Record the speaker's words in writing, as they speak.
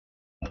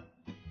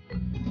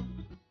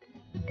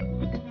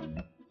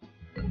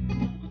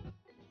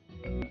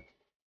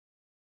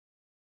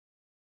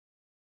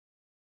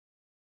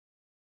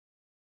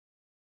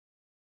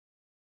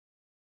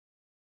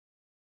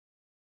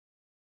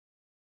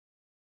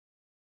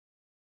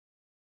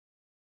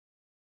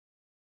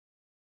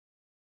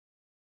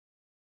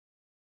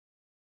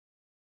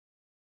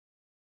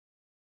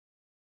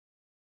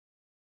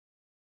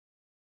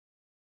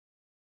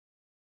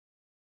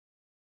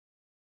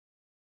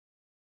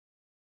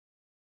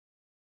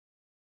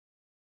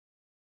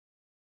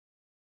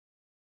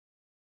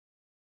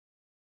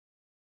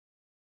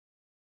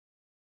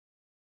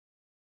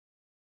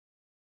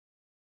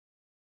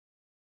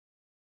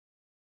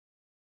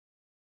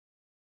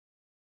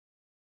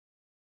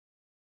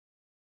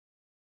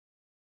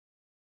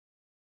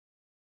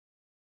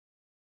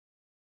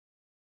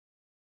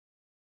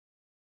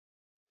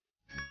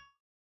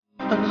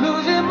I'm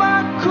losing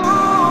my cool.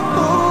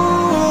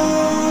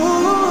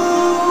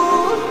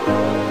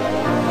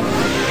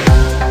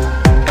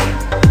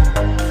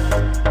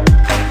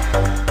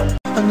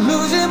 I'm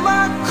losing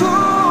my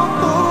cool.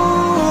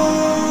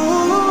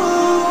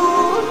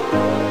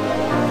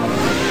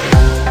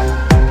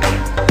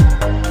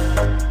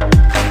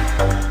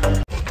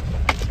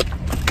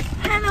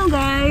 Hello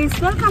guys,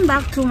 welcome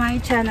back to my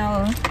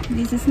channel.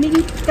 This is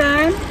Nikki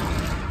Khan,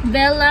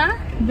 Bella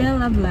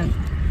Vlog.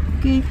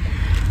 Okay.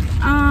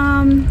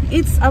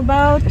 It's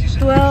about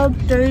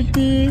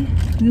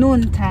 12:30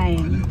 noon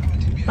time.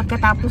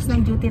 Pagkatapos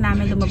ng duty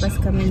namin, lumabas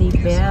kami ni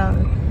Belle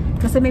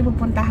kasi may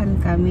pupuntahan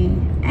kami.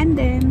 And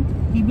then,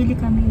 bibili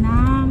kami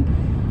ng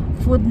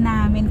food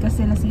namin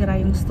kasi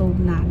nasira yung stove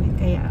namin.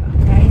 Kaya,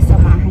 guys,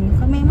 samahan nyo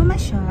kami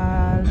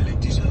mamasyal.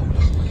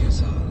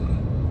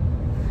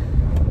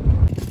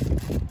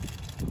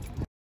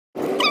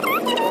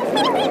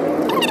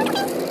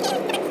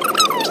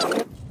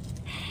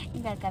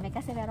 Ingal kami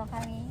kasi meron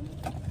kami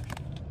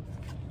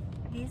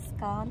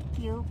discount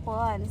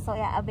coupon. So,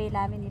 i-avail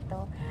namin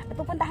ito. At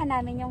pupuntahan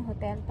namin yung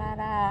hotel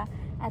para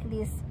at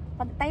least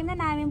pag time na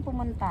namin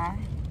pumunta,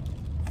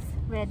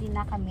 ready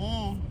na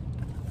kami.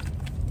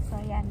 So,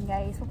 yan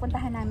guys.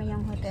 Pupuntahan namin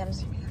yung hotel.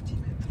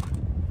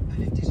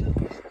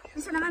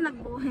 Gusto naman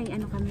magbuhay.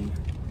 Ano kami?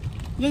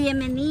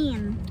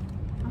 Yayamanin.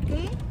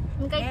 Okay?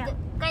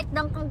 Kahit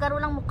dang kung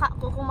garo lang mukha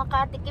ko, kung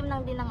makatikim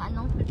ng din ng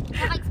ano,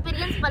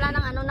 naka-experience pala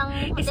ng ano, ng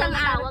hotel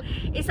na tawag.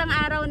 Isang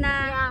araw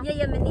na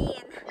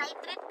yayamanin.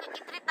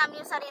 I-treat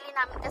namin yung sarili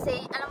namin kasi,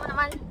 alam mo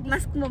naman,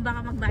 Mask mo baka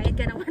magbayad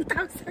ka ng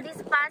 1,000.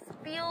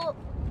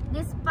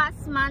 this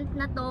past month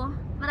na to,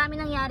 marami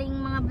nangyaring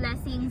mga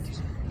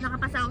blessings.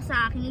 Nakapasa ako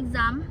sa aking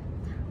exam.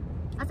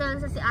 At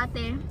sa si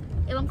ate,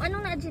 ewan ko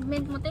anong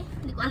na-achievement mo te?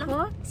 Hindi ko alam. Ako?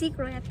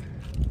 Secret.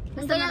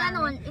 Kaya nga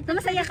noon,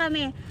 masaya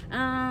kami.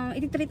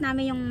 Iti-treat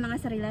namin yung mga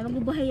sarili.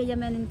 Magbubuhay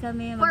yayamanin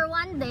kami. For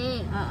one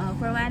day.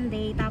 For one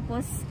day.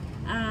 Tapos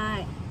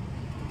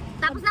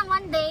ng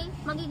one day,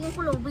 magiging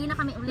pulubi na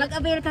kami ulit.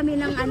 mag-avail kami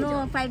ng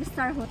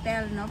 5-star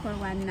hotel, no, for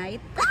one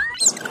night.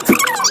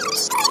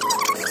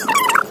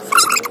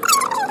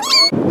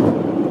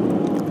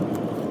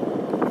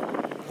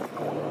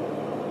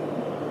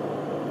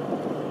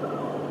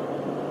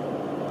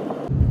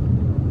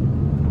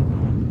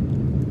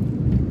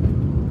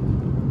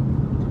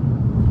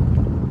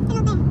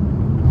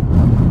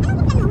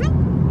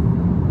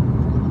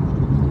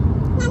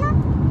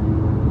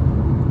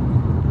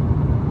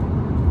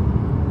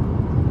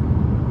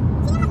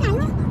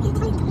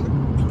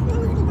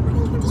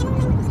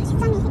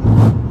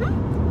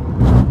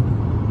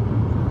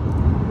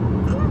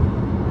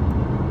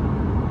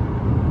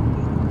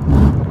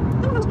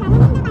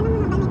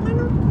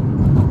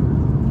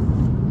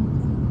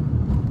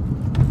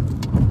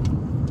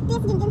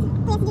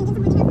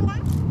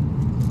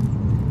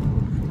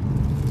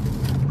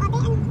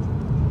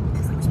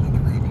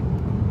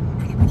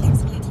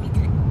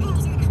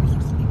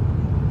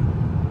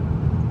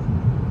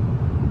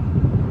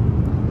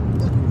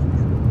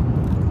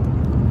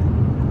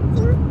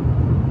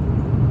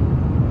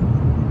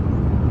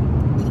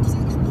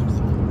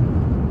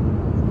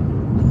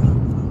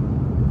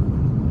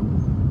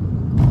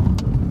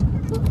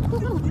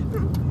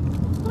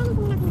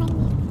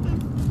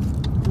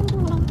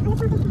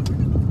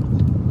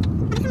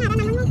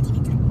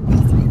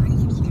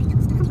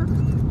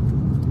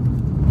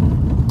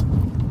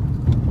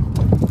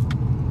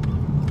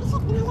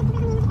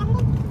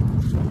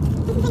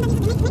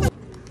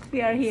 We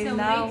are here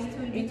now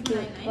in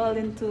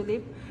Golden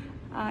Tulip,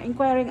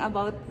 inquiring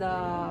about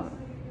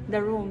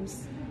the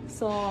rooms.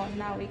 So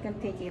now we can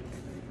take it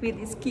with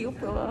this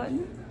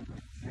coupon.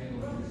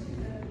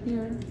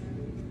 Here,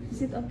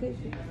 is it okay?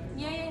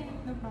 Yeah,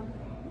 no problem.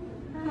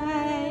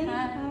 Hi.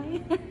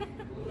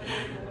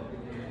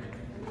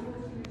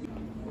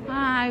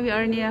 Hi, we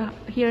are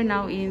here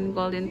now in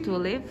Golden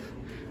Tulip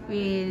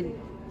with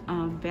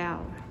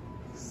Belle.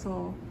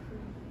 So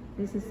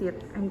this is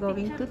it. I'm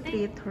going to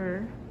treat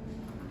her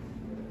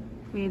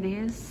with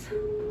this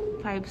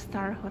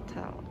 5-star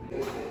hotel.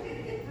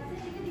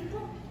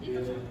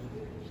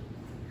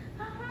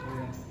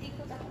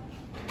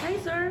 Hi,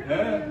 sir.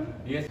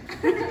 Yes.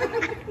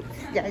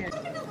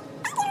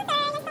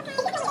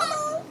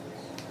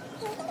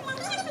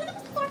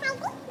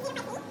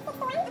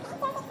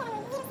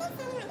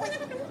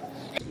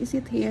 Is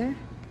it here?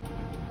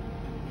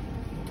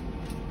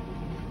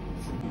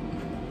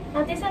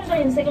 Ate, saan ba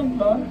yun? Second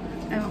floor?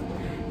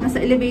 Nasa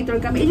elevator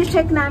kami.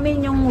 I-check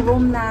namin yung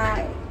room na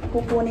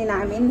kukunin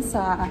namin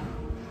sa,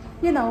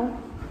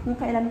 kung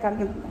kailan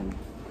kami.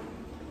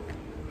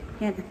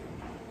 Yan.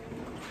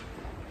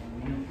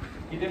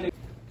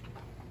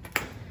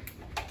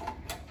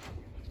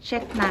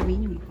 Check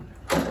namin yung room.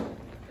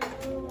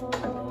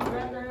 Hello,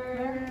 brother.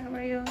 How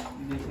are you?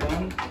 This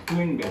one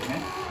twin bed,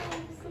 eh?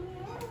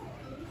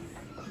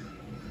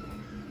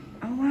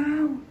 Oh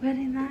wow,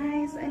 very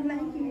nice. I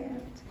like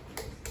it.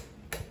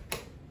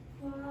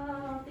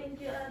 Wow, thank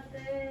you,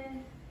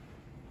 ate.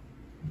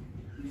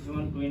 This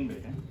one twin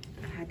bed, eh?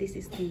 this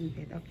is twin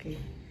bed. Okay.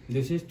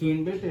 This is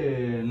twin bed,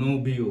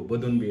 no view,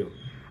 bodon view.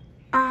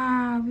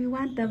 We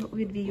want the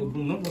with view.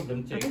 No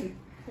problem, check. Okay.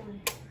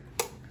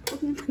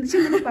 Hindi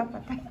siya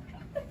nagpapatay.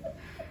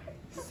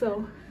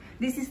 So,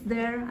 this is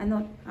their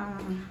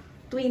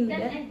twin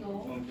bed.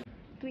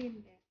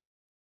 Twin bed.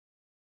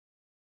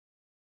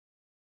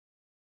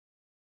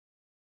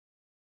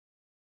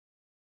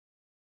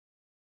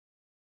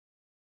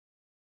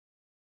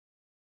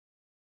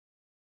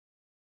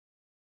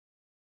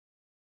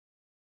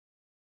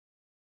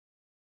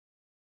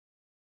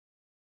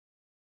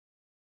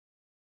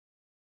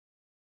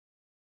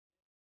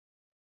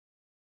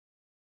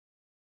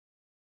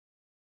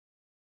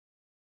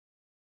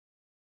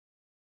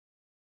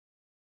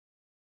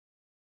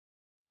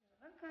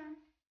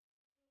 Welcome.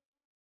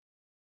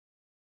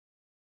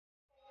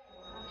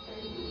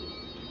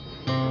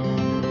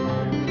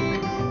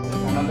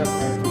 Another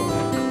third floor.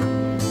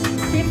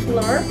 Fifth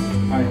floor.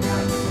 Hi.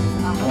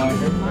 One,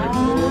 two, one,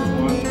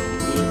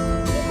 two.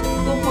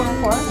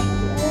 244.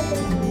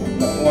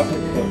 No, one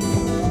head floor.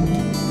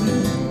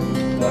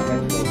 One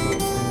head floor.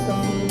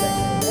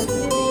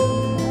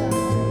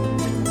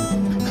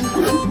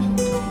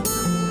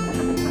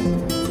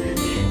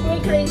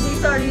 You're crazy.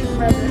 Sorry,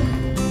 brother.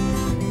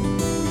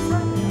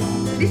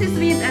 This is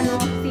with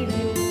sea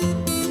view.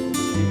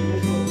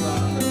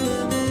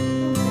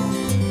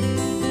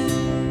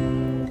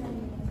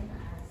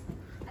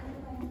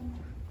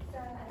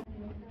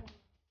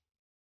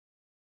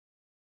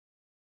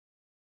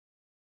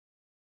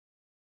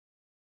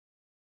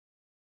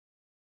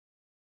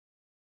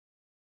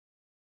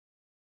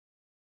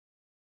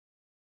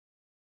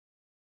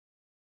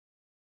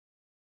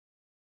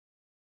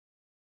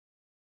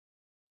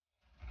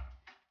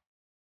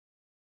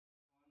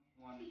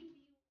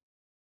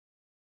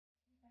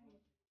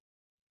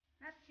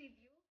 Not sea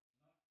view.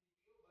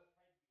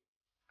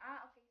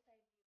 Okay,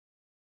 side view.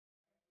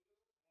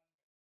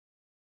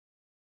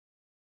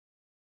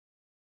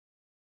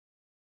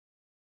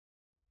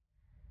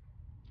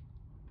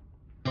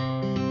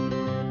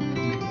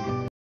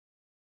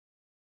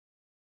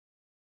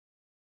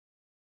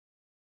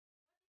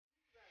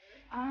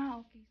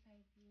 Okay,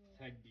 side view.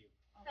 Side view.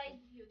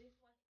 Side view, this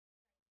one.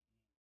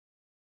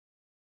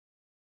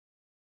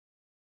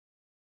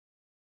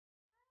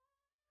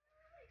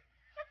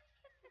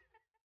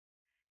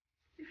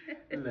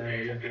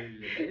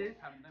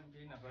 Sometimes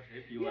they never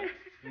help you.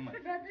 Too much.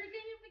 Brother,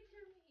 can you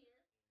picture me here?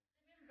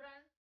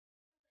 Remembrance.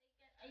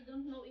 I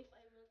don't know if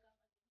I will come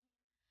again.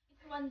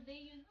 It's one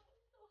day, you know.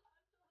 It's so hard.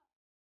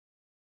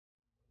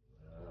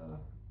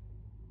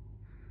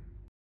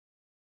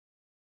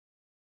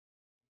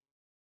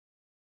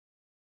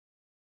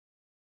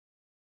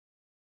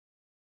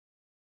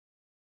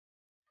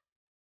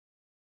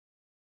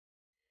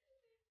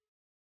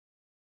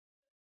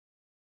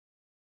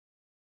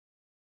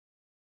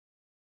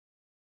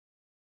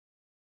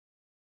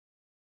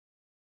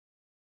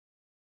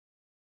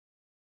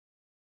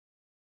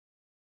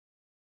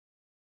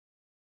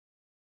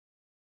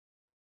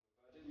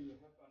 You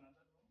have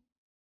another room?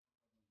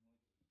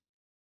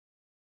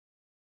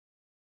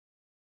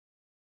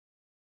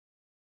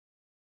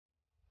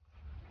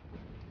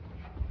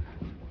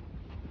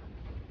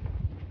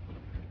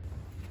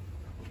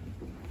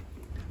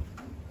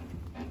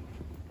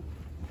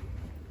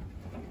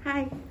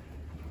 Hi.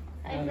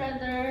 Hi,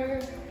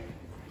 brother.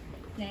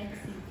 Next.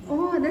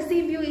 Oh, the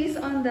sea view is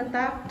on the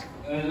top.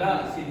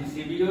 La, see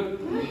view.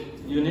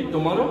 You need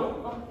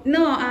tomorrow?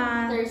 No,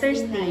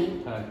 Thursday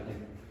Thursday.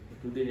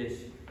 Today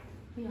is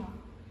Yeah.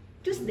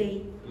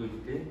 Tuesday.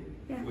 Tuesday.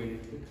 Yeah.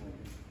 Wednesday.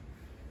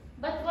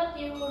 But what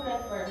you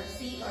refer,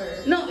 sea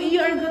or? No, you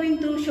are going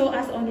to show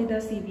us only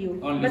the sea view.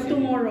 Only But sea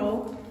view.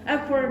 tomorrow,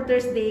 for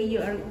Thursday, you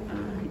are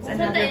it's Sa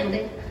another tayo,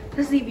 room. te?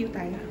 The sea view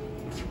tayo.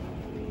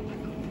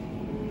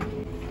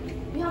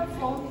 We have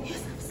phone. You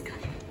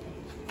subscribe.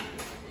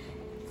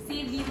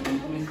 Sea view.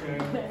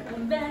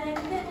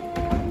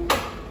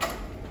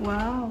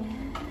 Wow.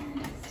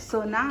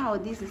 So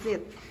now this is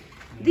it.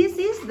 This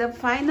is the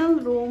final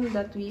room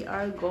that we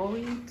are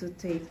going to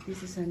take.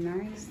 This is a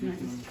nice.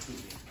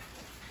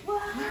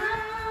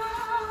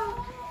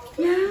 Wow.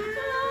 Yeah.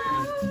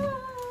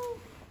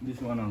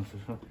 This one also.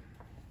 So.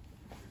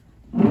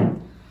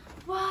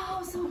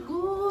 Wow, so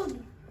good.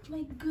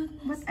 My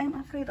goodness. But I'm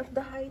afraid of the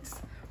heights.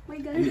 My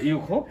God.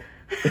 You hope?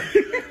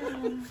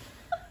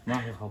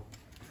 Hope.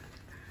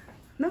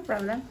 No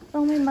problem.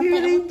 Oh, my mata.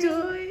 You'll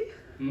enjoy.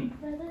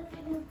 Brother,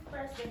 can you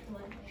press that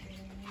one? And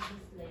then you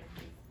just like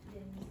this.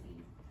 Then you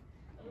see.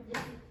 I will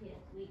just sit here.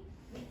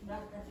 Wait,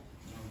 brother.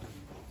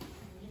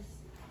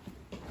 Just.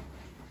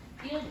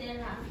 You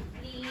there, huh?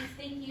 Please,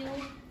 thank you.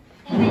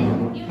 And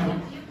then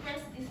you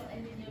press this one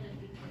and then you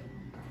repeat it.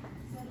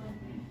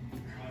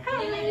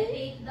 Hi. Then you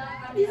take the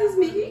camera. This is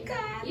Mickey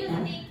Cat. You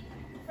take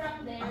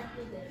from there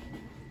to there.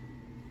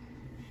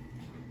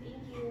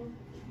 Thank you.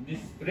 This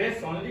press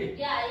only?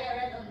 Yeah,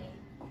 right only.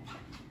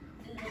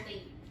 Then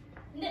rotate.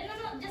 No,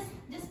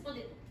 just put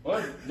it. Oh,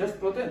 just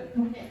put it?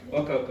 Okay.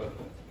 Okay.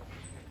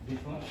 This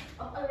one?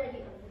 Oh,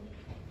 already.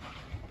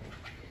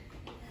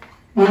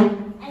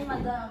 Ay,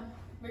 madam.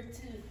 We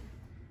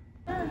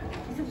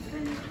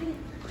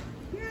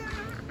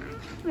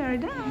are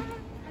done.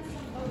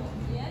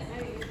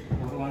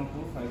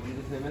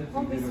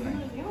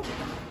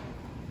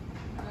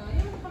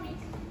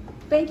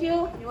 412-507-309. Thank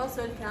you. You're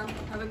also welcome.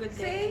 Have a good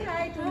day. Say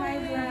hi to my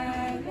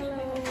vlog.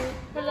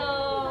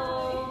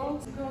 Hello!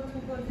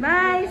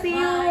 Bye. See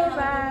you.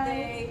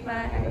 Bye.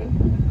 Bye.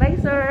 Bye,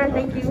 sir.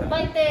 Thank you.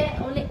 Bye, te.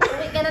 Uli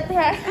ka na, te,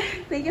 ha?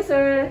 Thank you,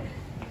 sir.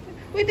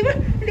 Wait, diba?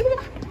 Hindi ko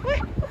Uy,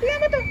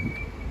 kaya ba to?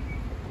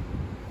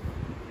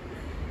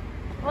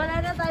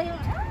 Wala na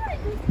tayong... Ay!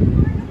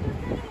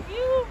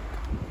 View!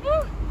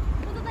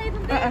 Punta tayo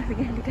dun, te.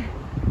 Sige, halika.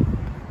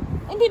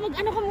 Hindi,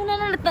 mag-ano ka muna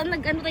na.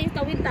 Nag-ano tayo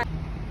sa tawid tayo.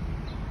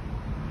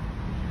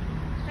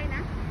 Okay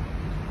na?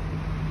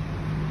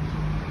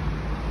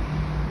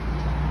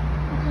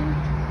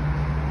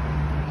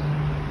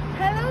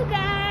 Hello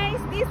guys!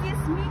 This is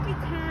Mickey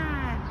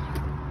Khan.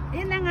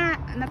 Yun na nga,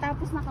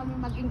 natapos na kami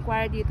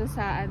mag-inquire dito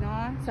sa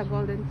sa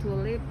Golden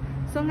Tulip.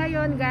 So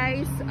ngayon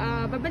guys,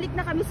 babalik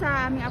na kami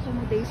sa aming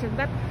accommodation.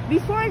 But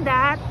before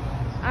that,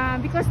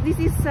 because this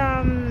is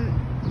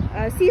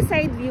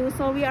seaside view,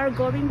 so we are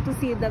going to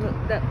see the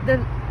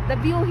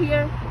view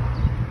here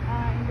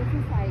in the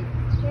seaside.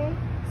 Okay?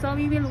 So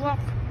we will walk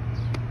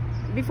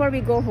before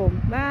we go home.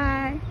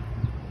 Bye!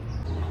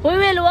 We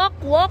will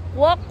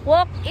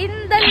walk in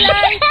the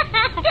light.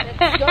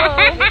 Let's go!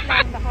 Wait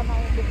lang, baka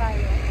mauwi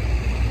tayo.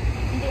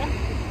 Hindi ah.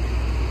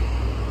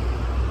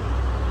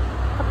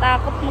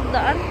 Katakot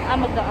magdaan.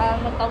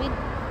 Magtawid.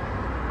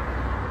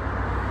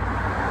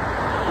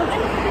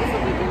 Mag-ano ka din sa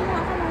video mo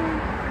ako na.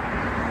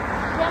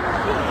 Kaya mo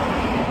natin.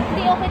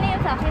 Hindi, okay na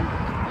yun sa akin.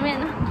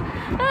 Amen.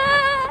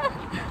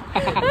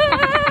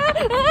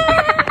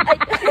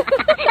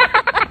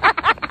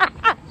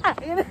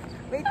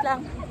 Wait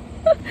lang.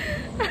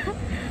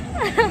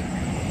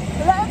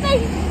 Wala na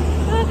tayo.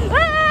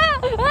 Bye!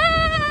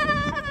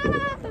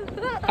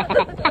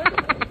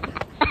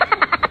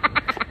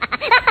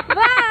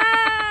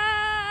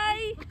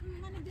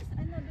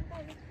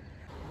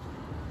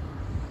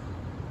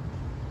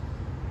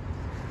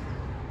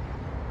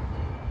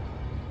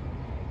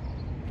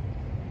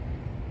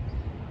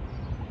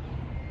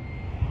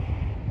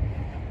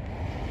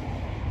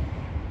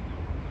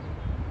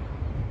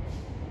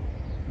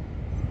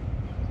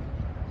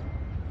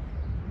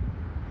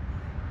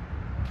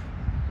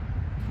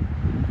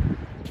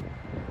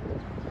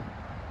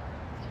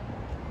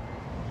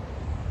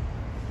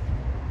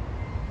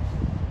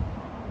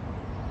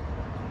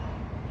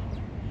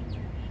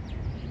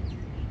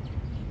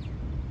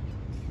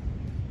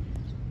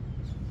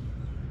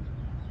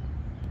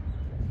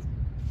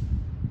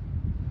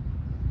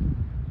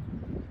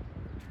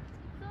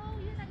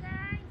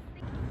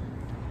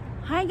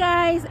 Hi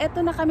guys, eto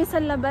na kami sa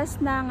labas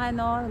ng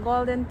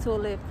Golden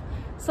Tulip.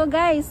 So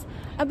guys,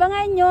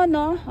 abangan nyo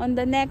on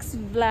the next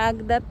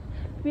vlog that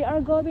we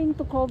are going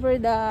to cover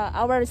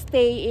our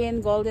stay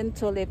in Golden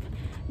Tulip.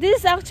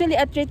 This is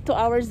actually a treat to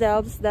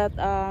ourselves that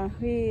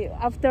we,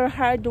 after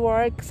hard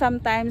work,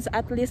 sometimes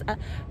at least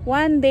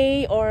one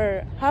day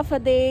or half a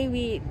day,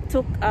 we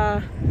took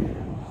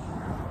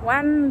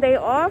one day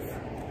off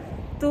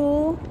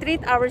to treat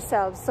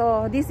ourselves.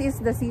 So this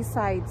is the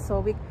seaside.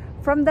 So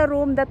from the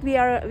room that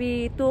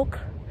we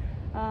took,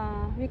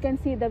 we can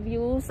see the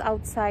views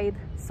outside.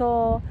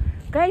 So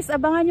guys,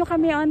 abangan nyo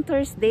kami on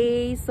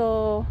Thursday.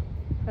 So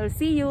I'll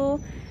see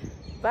you.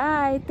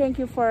 Bye.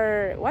 Thank you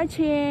for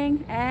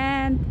watching,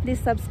 and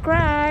please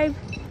subscribe,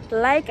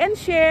 like and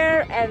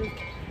share, and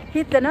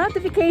hit the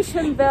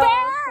notification bell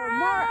for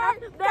more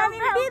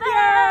upcoming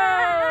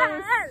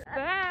videos.